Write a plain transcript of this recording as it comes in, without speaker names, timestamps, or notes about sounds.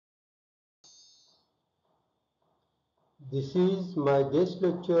This is my guest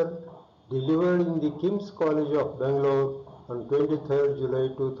lecture delivered in the KIMS College of Bangalore on 23rd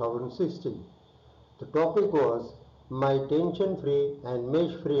July 2016. The topic was my tension-free and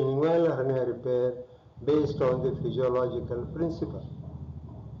mesh-free inguinal hernia repair based on the physiological principle.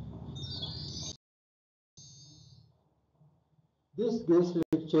 This guest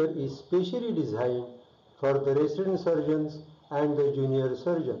lecture is specially designed for the resident surgeons and the junior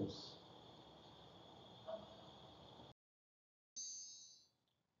surgeons.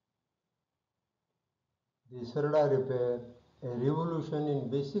 Desarda Repair, a revolution in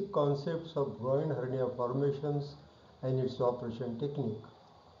basic concepts of groin hernia formations and its operation technique.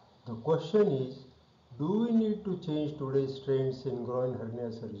 The question is, do we need to change today's trends in groin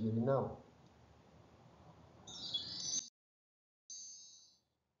hernia surgery now?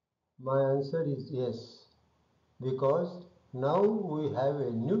 My answer is yes, because now we have a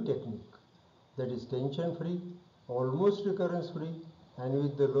new technique that is tension free, almost recurrence free, and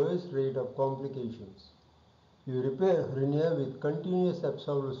with the lowest rate of complications. You repair hernia with continuous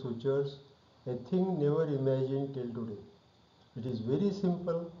absolute sutures, a thing never imagined till today. It is very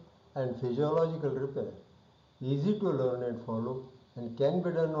simple and physiological repair, easy to learn and follow, and can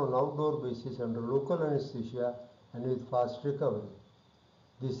be done on outdoor basis under local anesthesia and with fast recovery.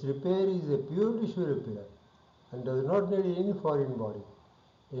 This repair is a pure tissue repair and does not need any foreign body.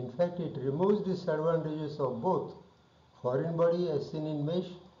 In fact, it removes disadvantages of both foreign body as seen in mesh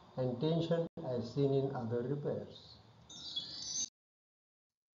and tension as seen in other repairs.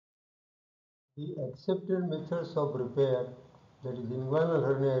 The accepted methods of repair, that is inguinal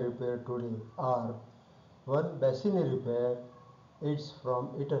hernia repair today, are 1. Bassini repair, it's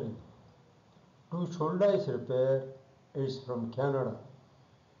from Italy. 2. Shoulder repair, it's from Canada.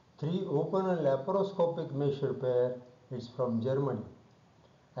 3. Open and laparoscopic mesh repair, it's from Germany.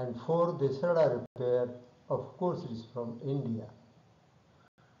 And 4. Desarda repair, of course, it is from India.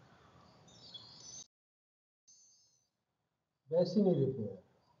 Bassini repair.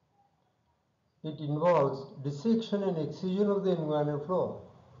 It involves dissection and excision of the inguinal floor.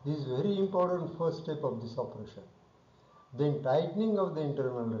 This is very important first step of this operation. Then tightening of the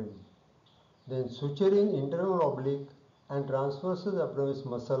internal ring. Then suturing internal oblique and transversus abdominis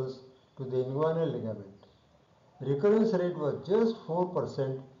muscles to the inguinal ligament. Recurrence rate was just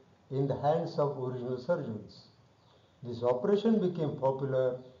 4% in the hands of original surgeons. This operation became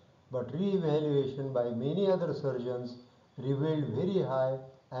popular, but re-evaluation by many other surgeons revealed very high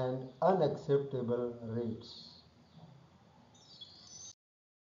and unacceptable rates.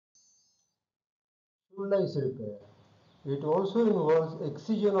 Shoulder repair. It also involves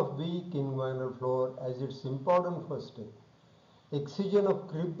excision of weak inguinal floor as its important first step. Excision of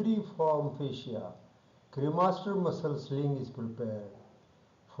cribriform fascia. Cremaster muscle sling is prepared.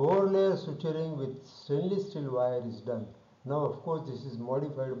 4-layer suturing with stainless steel wire is done. Now, of course, this is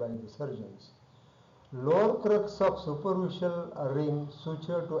modified by the surgeons. Lower crux of superficial ring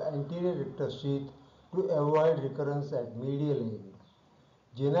suture to anterior rectus sheath to avoid recurrence at medial end.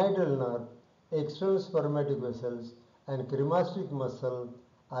 Genital nerve, external spermatic vessels, and cremasteric muscle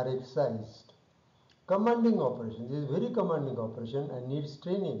are excised. Commanding operation. This is very commanding operation and needs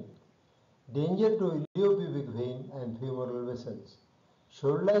training. Danger to iliopubic vein and femoral vessels.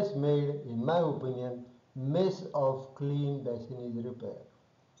 Shoulder is made, in my opinion, mess of clean Bassini's repair.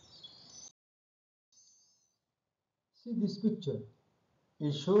 See this picture.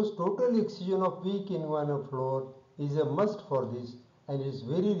 It shows total excision of weak inguinal floor is a must for this and is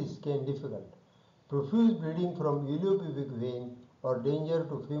very risky and difficult. Profuse bleeding from iliopubic vein or danger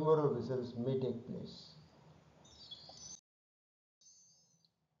to femoral vessels may take place.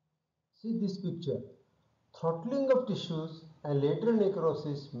 See this picture. Throttling of tissues and lateral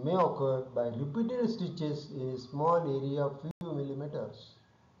necrosis may occur by repeated stitches in a small area of few millimeters.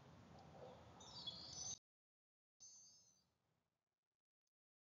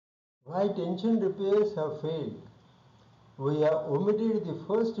 Why tension repairs have failed? We have omitted the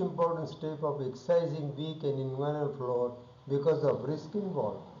first important step of excising weak and inguinal floor because of risk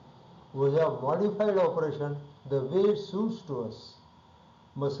involved. We have modified operation the way it suits to us.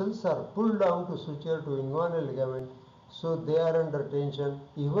 Muscles are pulled down to suture to inguinal ligament, so they are under tension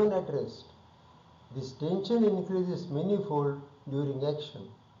even at rest. This tension increases manifold during action.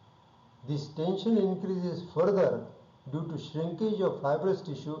 This tension increases further due to shrinkage of fibrous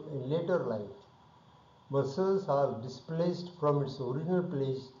tissue in later life. Muscles are displaced from its original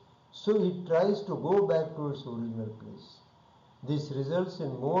place, so it tries to go back to its original place. This results in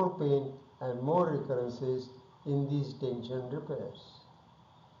more pain and more recurrences in these tension repairs.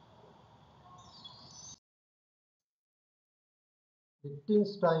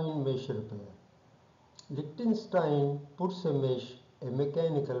 Liechtenstein mesh repair. Liechtenstein puts a mesh, a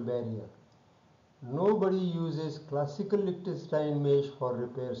mechanical barrier. Nobody uses classical Liechtenstein mesh for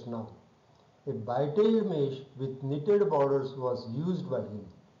repairs now. A bi-tailed mesh with knitted borders was used by him.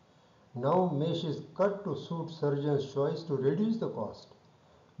 Now mesh is cut to suit surgeon's choice to reduce the cost.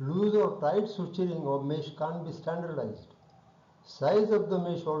 Loose or tight suturing of mesh can't be standardized. Size of the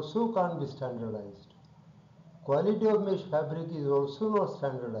mesh also can't be standardized. Quality of mesh fabric is also not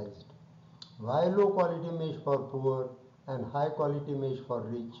standardized. Why low quality mesh for poor and high quality mesh for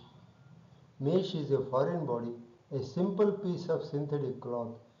rich? Mesh is a foreign body, a simple piece of synthetic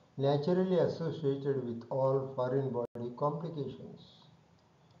cloth naturally associated with all foreign body complications.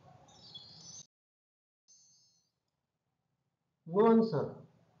 No answer.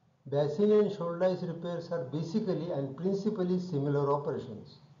 Basin and shoulder repairs are basically and principally similar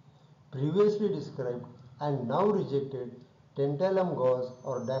operations. Previously described and now rejected tantalum gauze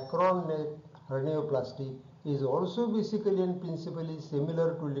or Dacron neck hernioplasty is also basically and principally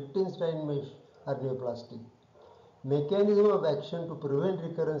similar to Liechtenstein mesh hernioplasty. Mechanism of action to prevent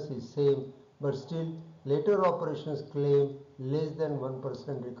recurrence is same, but still later operations claim less than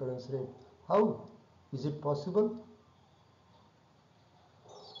 1% recurrence rate. How? Is it possible?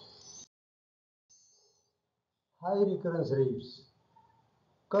 High recurrence rates.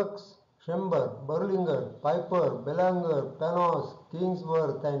 Cox, Schember, Berlinger, Piper, Belanger, Panos,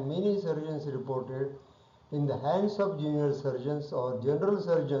 Kingsworth and many surgeons reported in the hands of junior surgeons or general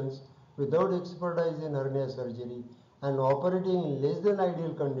surgeons without expertise in hernia surgery and operating in less than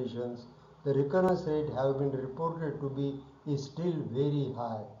ideal conditions, the recurrence rate have been reported to be is still very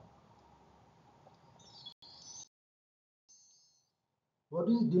high. What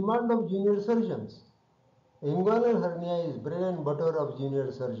is demand of junior surgeons? Inguinal hernia is bread and butter of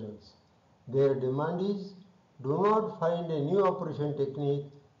junior surgeons. Their demand is do not find a new operation technique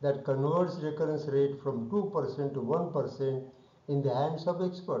that converts recurrence rate from 2% to 1% in the hands of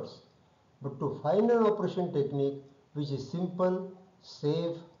experts, but to find an operation technique which is simple,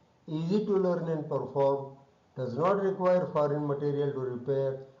 safe, easy to learn and perform, does not require foreign material to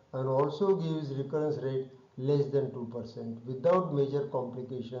repair and also gives recurrence rate less than 2% without major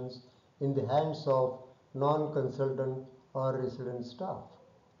complications in the hands of non-consultant or resident staff.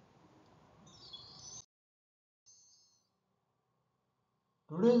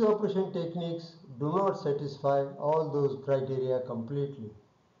 Today's operation techniques do not satisfy all those criteria completely.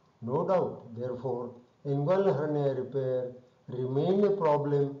 No doubt, therefore, inguinal hernia repair remained a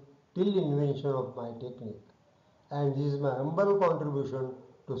problem till invention of my technique, and this is my humble contribution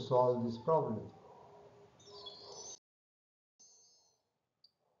to solve this problem.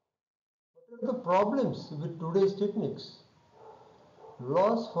 What are the problems with today's techniques?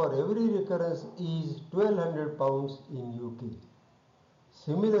 Loss for every recurrence is 1200 pounds in UK.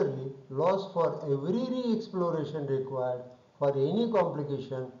 Similarly, loss for every re-exploration required for any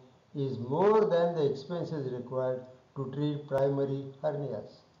complication is more than the expenses required to treat primary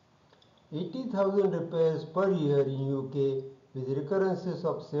hernias. 80,000 repairs per year in UK with recurrences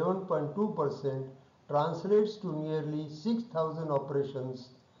of 7.2% translates to nearly 6,000 operations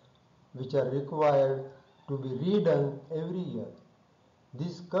which are required to be redone every year.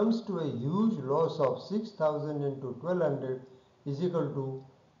 This comes to a huge loss of 6,000 into 1200 is equal to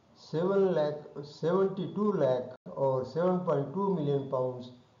 72 lakh or 7.2 million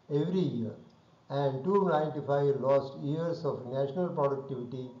pounds every year and 295 lost years of national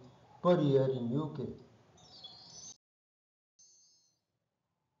productivity per year in UK.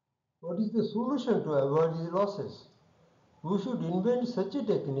 What is the solution to avoid these losses? We should invent such a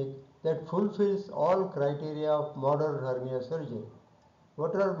technique that fulfills all criteria of modern hernia surgery.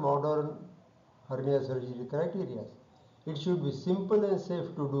 What are modern hernia surgery criteria? It should be simple and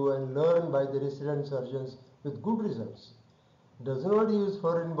safe to do and learned by the resident surgeons with good results. Does not use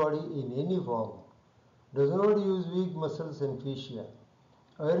foreign body in any form. Does not use weak muscles and fascia.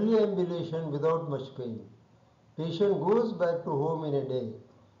 Early ambulation without much pain. Patient goes back to home in a day.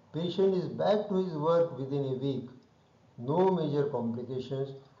 Patient is back to his work within a week. No major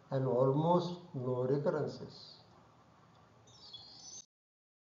complications and almost no recurrences.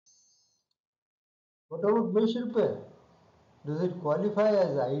 What about mesh repair? Does it qualify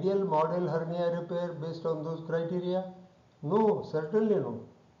as ideal model hernia repair based on those criteria? No, certainly no.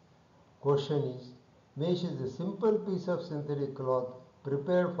 Question is, mesh is a simple piece of synthetic cloth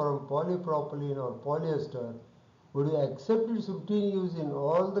prepared from polypropylene or polyester. Would you accept its routine use in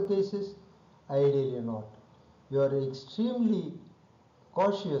all the cases? Ideally not. You are extremely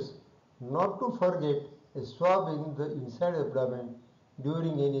cautious not to forget a swab in the inside abdomen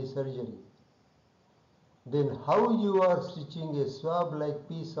during any surgery. Then how you are stitching a swab like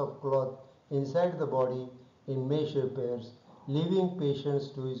piece of cloth inside the body in mesh repairs, leaving patients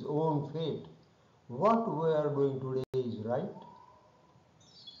to his own fate. What we are doing today is right.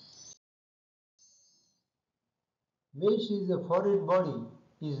 Mesh is a foreign body,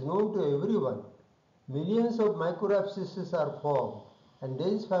 is known to everyone. Millions of microabscesses are formed and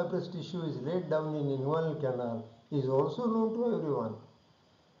dense fibrous tissue is laid down in inguinal canal is also known to everyone.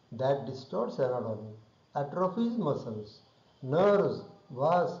 That distorts anatomy, atrophies muscles, nerves,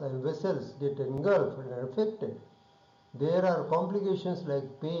 vas and vessels get engulfed and affected. There are complications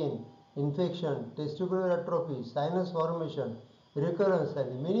like pain, infection, testicular atrophy, sinus formation, recurrence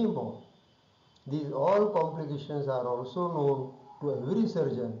and many more. These all complications are also known to every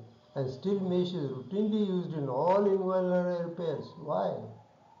surgeon and still mesh is routinely used in all inguinal repairs. Why?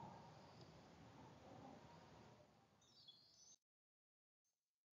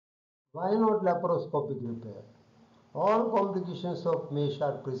 Why not laparoscopic repair? All complications of mesh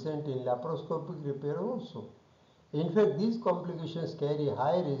are present in laparoscopic repair also. In fact, these complications carry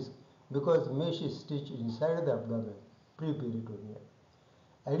high risk because mesh is stitched inside the abdomen, pre-peritoneal.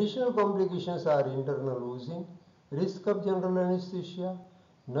 Additional complications are internal oozing, risk of general anesthesia,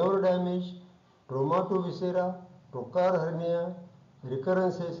 nerve damage, trauma to viscera, trocar hernia,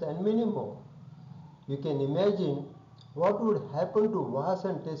 recurrences and many more. You can imagine what would happen to vas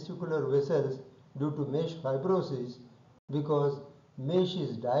and testicular vessels due to mesh fibrosis because mesh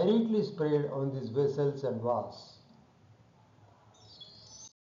is directly sprayed on these vessels and vas.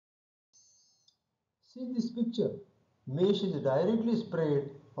 See this picture. Mesh is directly sprayed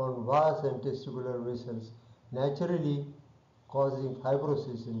on vas and testicular vessels, naturally causing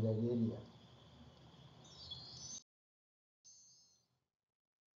fibrosis in that area.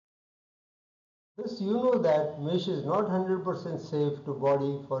 Thus, you know that mesh is not 100% safe to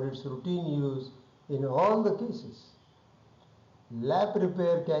body for its routine use in all the cases. Lap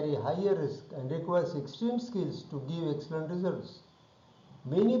repair carry higher risk and requires extreme skills to give excellent results.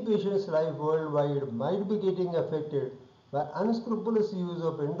 Many patients' life worldwide might be getting affected by unscrupulous use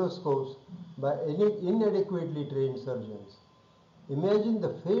of endoscopes by inadequately trained surgeons. Imagine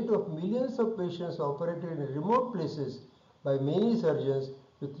the fate of millions of patients operated in remote places by many surgeons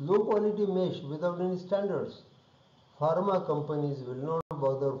with low quality mesh without any standards. Pharma companies will not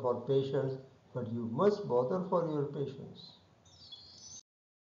bother for patients, but you must bother for your patients.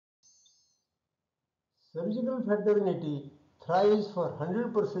 Surgical fraternity thrives for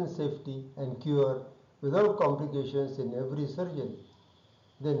 100% safety and cure without complications in every surgery.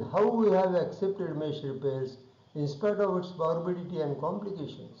 Then how we have accepted mesh repairs in spite of its morbidity and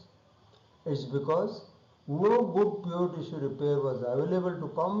complications? It's because no good pure tissue repair was available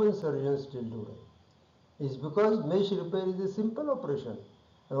to common surgeons till today. It's because mesh repair is a simple operation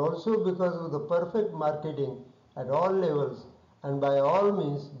and also because of the perfect marketing at all levels and by all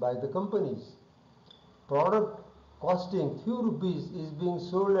means by the companies. Product costing few rupees is being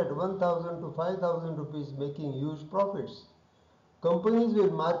sold at 1000 to 5000 rupees making huge profits. Companies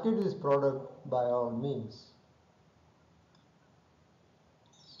will market this product by all means.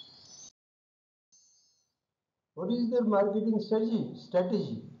 What is their marketing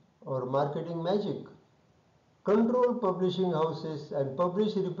strategy or marketing magic? Control publishing houses and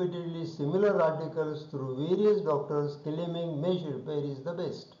publish repeatedly similar articles through various doctors claiming mesh repair is the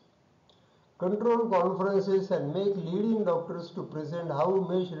best. Control conferences and make leading doctors to present how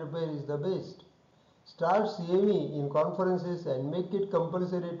mesh repair is the best. Start CME in conferences and make it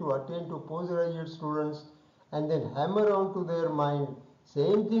compulsory to attend to postgraduate students and then hammer on to their mind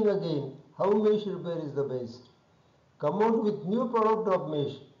same thing again, how mesh repair is the best. Come out with new product of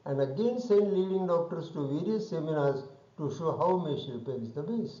mesh and again send leading doctors to various seminars to show how mesh repair is the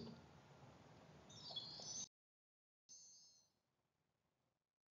best.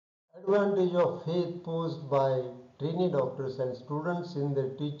 Advantage of faith posed by trainee doctors and students in their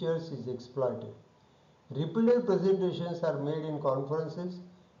teachers is exploited. Repeated presentations are made in conferences,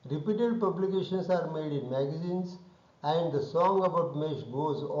 repeated publications are made in magazines, and the song about mesh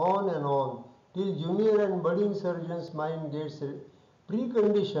goes on and on till junior and budding surgeons' mind gets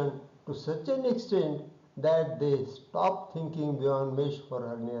preconditioned to such an extent that they stop thinking beyond mesh for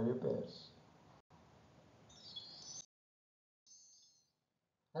hernia repairs.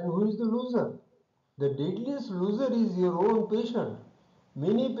 And who is the loser? The deadliest loser is your own patient.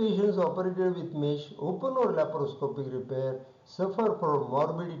 Many patients operated with mesh, open or laparoscopic repair, suffer from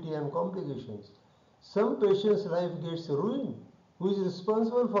morbidity and complications. Some patients' life gets ruined. Who is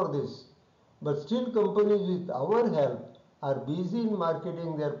responsible for this? But still companies with our help are busy in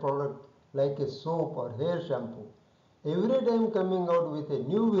marketing their product like a soap or hair shampoo. Every time coming out with a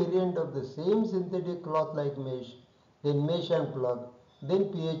new variant of the same synthetic cloth like mesh, then mesh and plug, then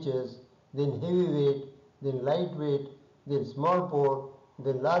PHS, then heavy weight, then light weight, then small pore,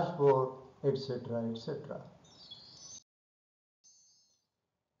 then large pore, etc. etc.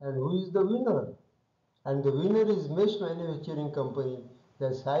 And who is the winner? And the winner is mesh manufacturing company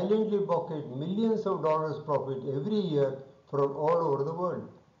that silently pocket millions of dollars profit every year from all over the world.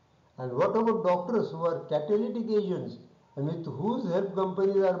 And what about doctors who are catalytic agents and with whose help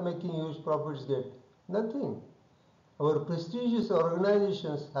companies are making huge profits get? Nothing. Our prestigious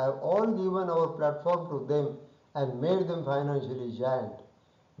organizations have all given our platform to them and made them financially giant.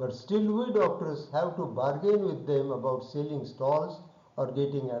 But still we doctors have to bargain with them about selling stalls or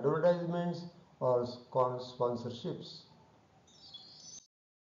getting advertisements or sponsorships.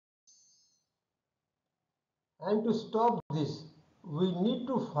 And to stop this, we need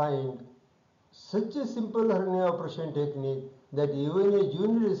to find such a simple hernia operation technique that even a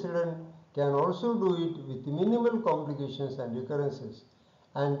junior resident can also do it with minimal complications and recurrences.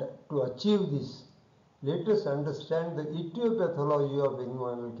 And to achieve this, let us understand the etiology of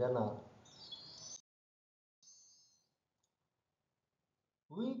inguinal canal.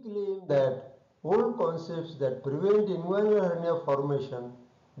 We claim that old concepts that prevent inguinal hernia formation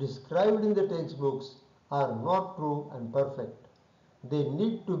described in the textbooks are not true and perfect. They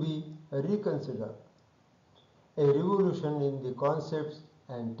need to be reconsidered. A revolution in the concepts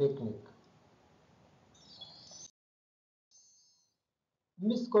and technique.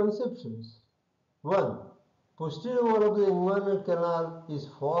 Misconceptions. 1. Posterior wall of the inguinal canal is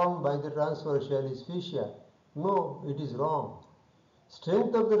formed by the transversalis fascia. No, it is wrong.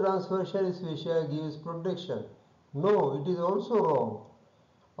 Strength of the transversalis fascia gives protection. No, it is also wrong.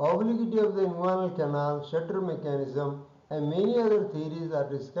 Obliquity of the inguinal canal, shutter mechanism, and many other theories are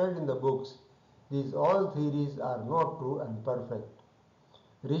described in the books. These all theories are not true and perfect.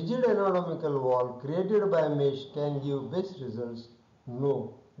 Rigid anatomical wall created by mesh can give best results.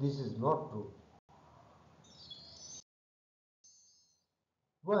 No, this is not true.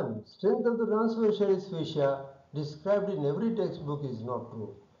 1. Strength of the transversalis fascia described in every textbook is not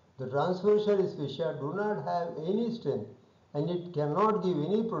true. The transversalis fascia do not have any strength and it cannot give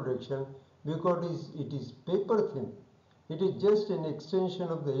any protection because it is paper thin. It is just an extension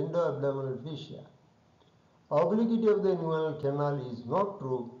of the endo-abdominal fascia. Obliquity of the inguinal canal is not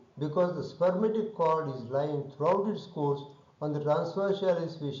true because the spermatic cord is lying throughout its course on the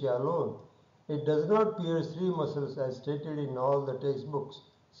transversalis fascia alone. It does not pierce three muscles as stated in all the textbooks.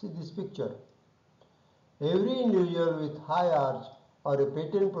 See this picture. Every individual with high arch or a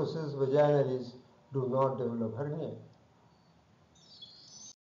patent process vaginalis do not develop hernia.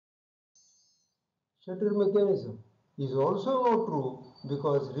 Shutter mechanism is also not true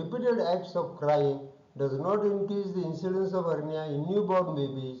because repeated acts of crying does not increase the incidence of hernia in newborn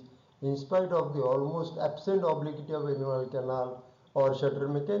babies in spite of the almost absent obliquity of inguinal canal or shutter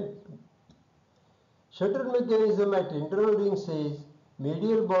mechanism. Shutter mechanism at internal ring says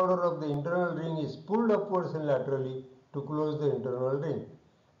medial border of the internal ring is pulled upwards and laterally to close the internal ring.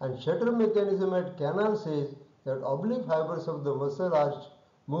 And shutter mechanism at canal says that oblique fibers of the muscle arch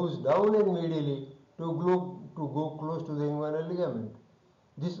moves down and medially to go close to the inguinal ligament.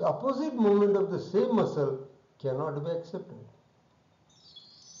 This opposite movement of the same muscle cannot be accepted.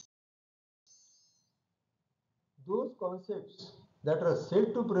 Those concepts that are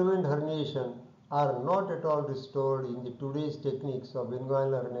said to prevent herniation are not at all restored in the today's techniques of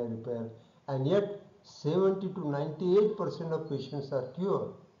inguinal hernia repair, and yet 70 to 98% of patients are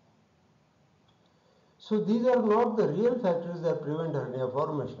cured. So these are not the real factors that prevent hernia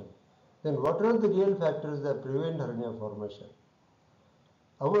formation. Then what are the real factors that prevent hernia formation?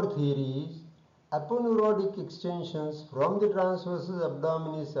 Our theory is aponeurotic extensions from the transversus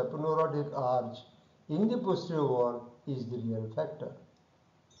abdominis aponeurotic arch in the posterior wall is the real factor.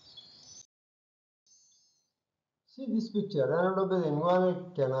 See this picture, anatomy of the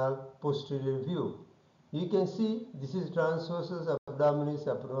inguinal canal posterior view. You can see this is transversus abdominis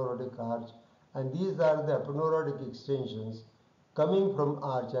aponeurotic arch and these are the aponeurotic extensions coming from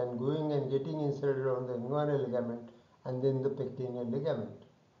arch and going and getting inserted on the inguinal ligament and then the pectineal ligament.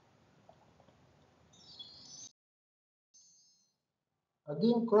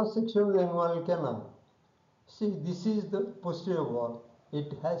 Again cross section of the inguinal canal. See this is the posterior wall.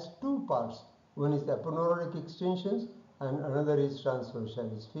 It has two parts. One is aponeurotic extensions and another is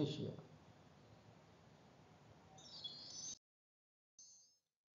transversalis fascia.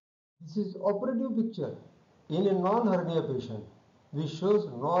 This is operative picture in a non-hernia patient which shows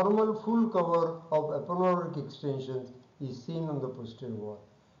normal full cover of aponeurotic extensions is seen on the posterior wall,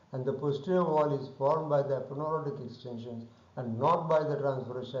 and the posterior wall is formed by the aponeurotic extensions and not by the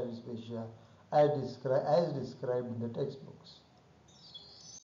transversalis fascia as described in the textbooks.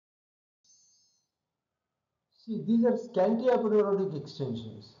 See, these are scanty aponeurotic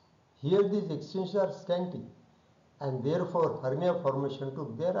extensions. Here these extensions are scanty and therefore hernia formation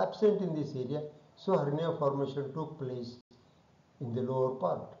took, they are absent in this area, so hernia formation took place in the lower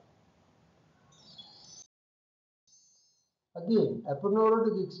part. Again,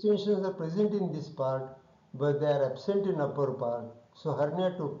 aponeurotic extensions are present in this part but they are absent in upper part, so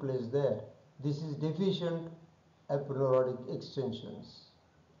hernia took place there. This is deficient aponeurotic extensions.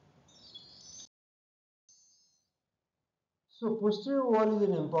 So posterior wall is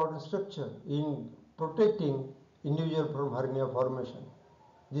an important structure in protecting individual from hernia formation.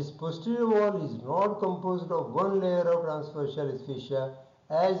 This posterior wall is not composed of one layer of transversalis fascia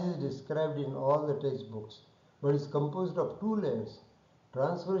as is described in all the textbooks, but is composed of two layers,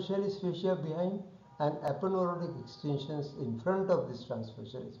 transversalis fascia behind and aponeurotic extensions in front of this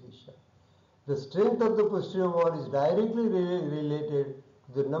transversalis fascia. The strength of the posterior wall is directly related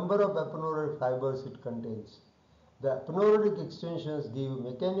to the number of aponeurotic fibers it contains. The aponeurotic extensions give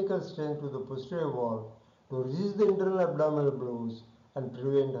mechanical strength to the posterior wall to resist the internal abdominal blows and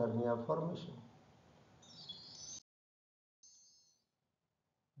prevent hernia formation.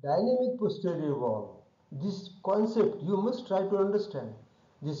 Dynamic posterior wall. This concept you must try to understand.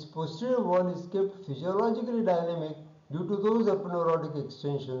 This posterior wall is kept physiologically dynamic due to those aponeurotic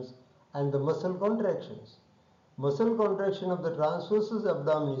extensions and the muscle contractions. Muscle contraction of the transversus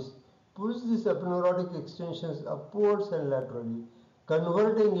abdominis pulls these aponeurotic extensions upwards and laterally,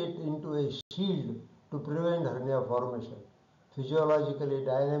 converting it into a shield to prevent hernia formation. Physiologically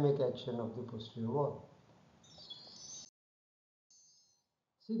dynamic action of the posterior wall.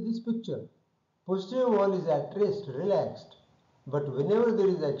 See this picture. Posterior wall is at rest, relaxed, but whenever there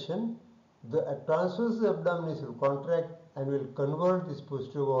is action, the transversus abdominis will contract and will convert this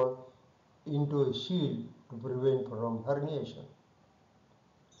posterior wall into a shield to prevent from herniation.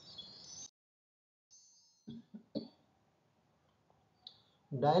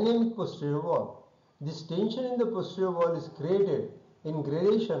 Dynamic posterior wall. This tension in the posterior wall is created in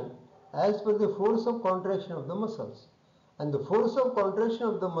gradation as per the force of contraction of the muscles, and the force of contraction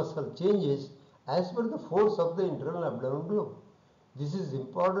of the muscle changes as per the force of the internal abdominal blow. This is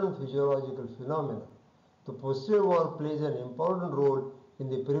important physiological phenomenon. The posterior wall plays an important role in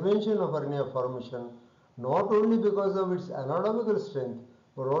the prevention of hernia formation not only because of its anatomical strength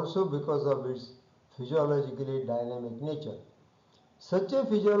but also because of its physiologically dynamic nature. Such a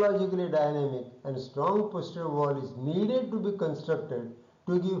physiologically dynamic and strong posterior wall is needed to be constructed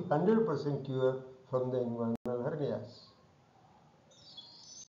to give 100% cure from the inguinal hernias.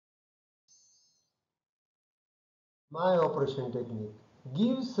 My operation technique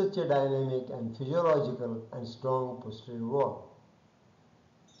gives such a dynamic and physiological and strong posterior wall.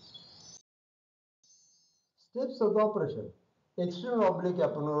 Steps of the operation. External oblique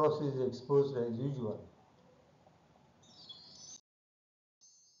aponeurosis is exposed as usual.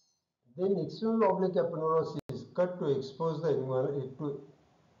 Then external oblique aponeurosis is cut to expose the inguinal, to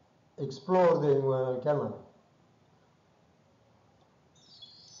explore the inguinal canal.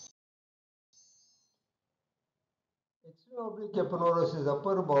 External oblique aponeurosis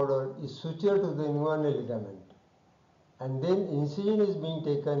upper border is sutured to the inguinal ligament, and then incision is being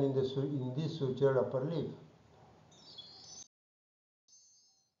taken in this sutured upper leaf.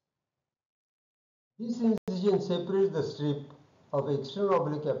 This incision separates the strip of external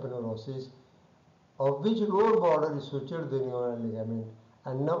oblique aponeurosis, of which lower border is sutured to the inguinal ligament,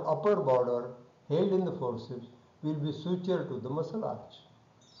 and now upper border held in the forceps will be sutured to the muscle arch.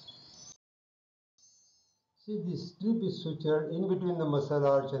 See, this strip is sutured in between the muscle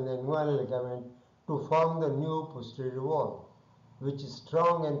arch and the inguinal ligament to form the new posterior wall, which is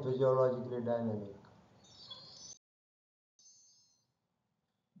strong and physiologically dynamic.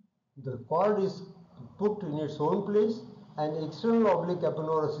 The cord is put in its own place and external oblique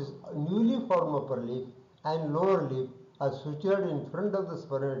aponeurosis, newly formed upper leaf and lower leaf are sutured in front of the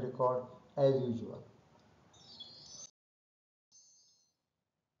spermatic cord as usual.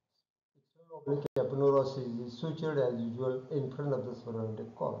 External oblique aponeurosis is sutured as usual in front of the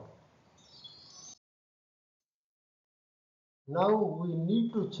spermatic cord. Now we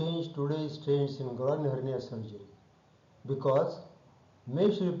need to change today's trends in groin hernia surgery because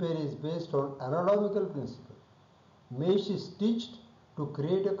mesh repair is based on anatomical principle. Mesh is stitched to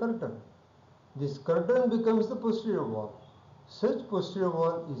create a curtain. This curtain becomes the posterior wall. Such posterior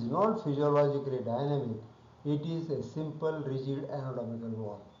wall is not physiologically dynamic, it is a simple rigid anatomical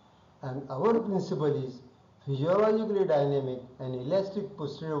wall. And our principle is physiologically dynamic and elastic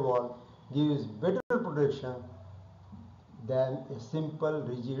posterior wall gives better protection than a simple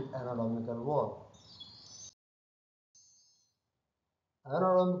rigid anatomical wall.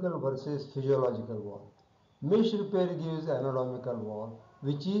 Anatomical versus physiological wall. Mesh repair gives anatomical wall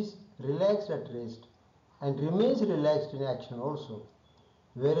which is relaxed at rest and remains relaxed in action also.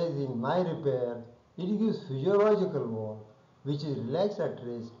 Whereas in my repair, it gives physiological wall which is relaxed at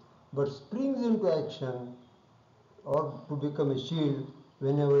rest but springs into action or to become a shield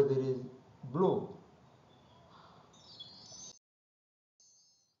whenever there is blow.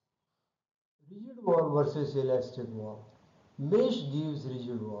 Rigid wall versus elastic wall. Mesh gives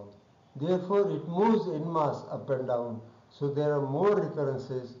rigid wall. Therefore, it moves en masse up and down, so there are more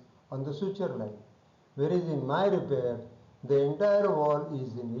recurrences on the suture line. Whereas in my repair, the entire wall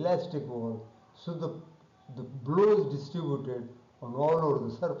is an elastic wall, so the blow is distributed on all over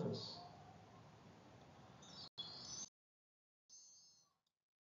the surface.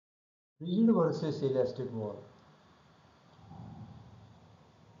 Rigid versus elastic wall.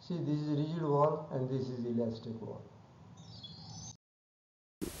 See, this is rigid wall and this is elastic wall.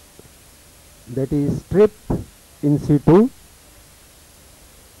 That is strip in situ,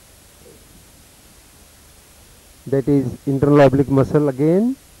 that is internal oblique muscle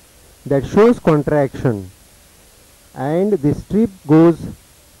again, that shows contraction, and the strip goes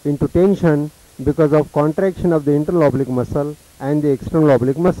into tension because of contraction of the internal oblique muscle and the external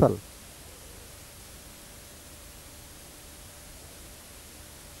oblique muscle.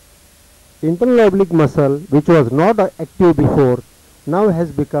 Internal oblique muscle, which was not active before, now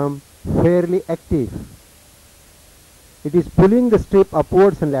has become fairly active. It is pulling the strip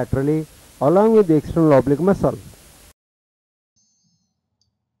upwards and laterally along with the external oblique muscle.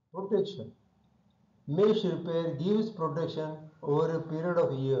 Protection. Mesh repair gives protection over a period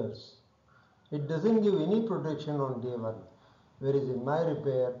of years. It doesn't give any protection on day one, whereas in my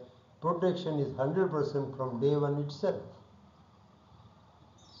repair, protection is 100% from day one itself.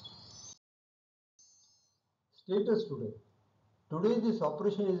 Status today. Today this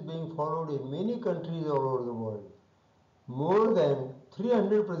operation is being followed in many countries all over the world. More than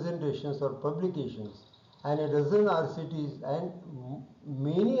 300 presentations or publications and a dozen RCTs and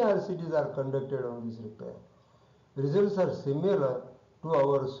many RCTs are conducted on this repair. Results are similar to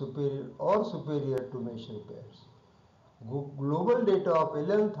our superior or superior to mesh repairs. Global data of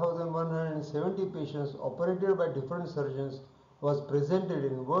 11,170 patients operated by different surgeons was presented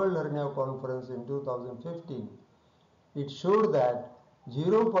in World Hernia Conference in 2015. It showed that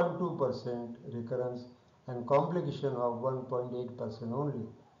 0.2% recurrence and complication of 1.8% only.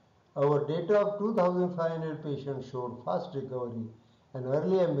 Our data of 2,500 patients showed fast recovery and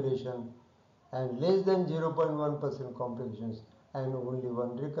early ambulation and less than 0.1% complications and only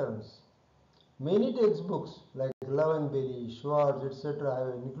one recurrence. Many textbooks like Love and Bailey, Schwartz, etc.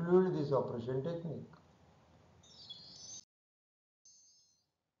 have included this operation technique.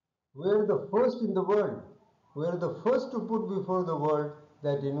 We are the first in the world. We are the first to put before the world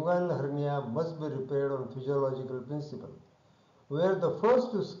that inguinal hernia must be repaired on physiological principle. We are the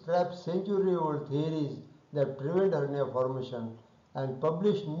first to scrap century-old theories that prevent hernia formation and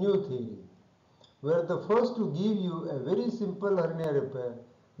publish new theory. We are the first to give you a very simple hernia repair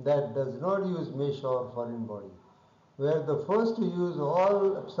that does not use mesh or foreign body. We are the first to use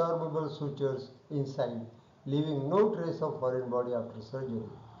all absorbable sutures inside, leaving no trace of foreign body after surgery.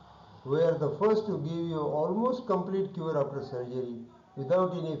 We are the first to give you almost complete cure after surgery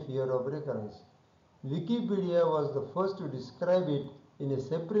without any fear of recurrence. Wikipedia was the first to describe it in a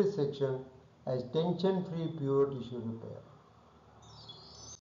separate section as tension-free pure tissue repair.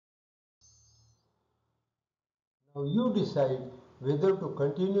 Now you decide whether to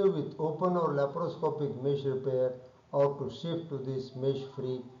continue with open or laparoscopic mesh repair or to shift to this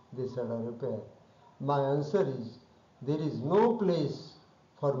mesh-free Desarda repair. My answer is there is no place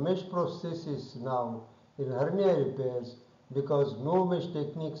for mesh prosthesis now in hernia repairs because no mesh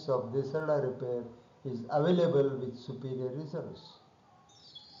techniques of Desarda repair is available with superior results.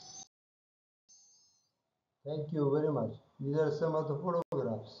 Thank you very much. These are some of the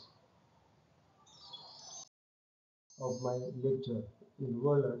photographs of my lecture in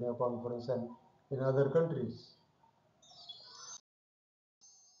World Hernia Conference and in other countries.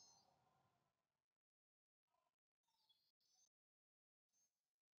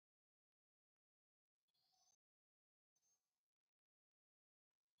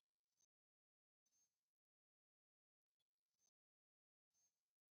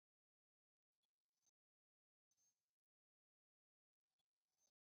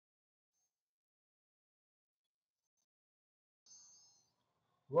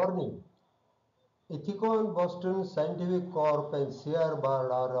 Warning. Ethicon, Boston Scientific Corp and CR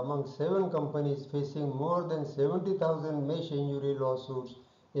Bard are among 7 companies facing more than 70,000 mesh injury lawsuits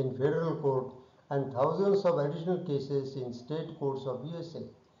in federal court and thousands of additional cases in state courts of USA.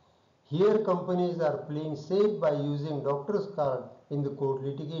 Here companies are playing safe by using doctor's card in the court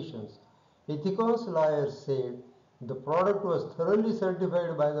litigations. Ethicon's lawyers said the product was thoroughly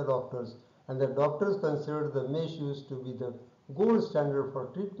certified by the doctors and the doctors considered the mesh used to be the gold standard for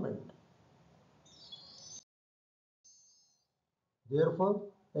treatment. Therefore,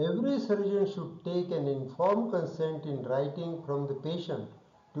 every surgeon should take an informed consent in writing from the patient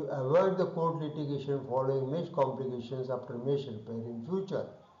to avoid the court litigation following mesh complications after mesh repair in future.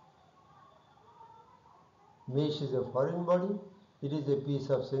 Mesh is a foreign body. It is a piece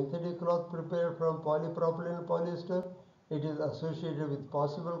of synthetic cloth prepared from polypropylene and polyester. It is associated with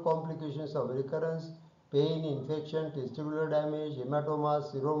possible complications of recurrence, pain, infection, testicular damage,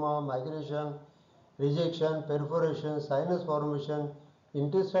 hematomas, seroma, migration, rejection, perforation, sinus formation,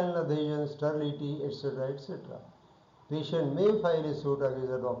 intestinal adhesion, sterility, etc. etc. Patient may file a suit against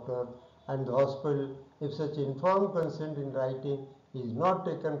the doctor and the hospital if such informed consent in writing is not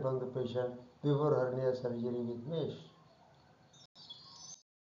taken from the patient before hernia surgery with mesh.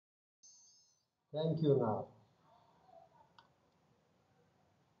 Thank you now.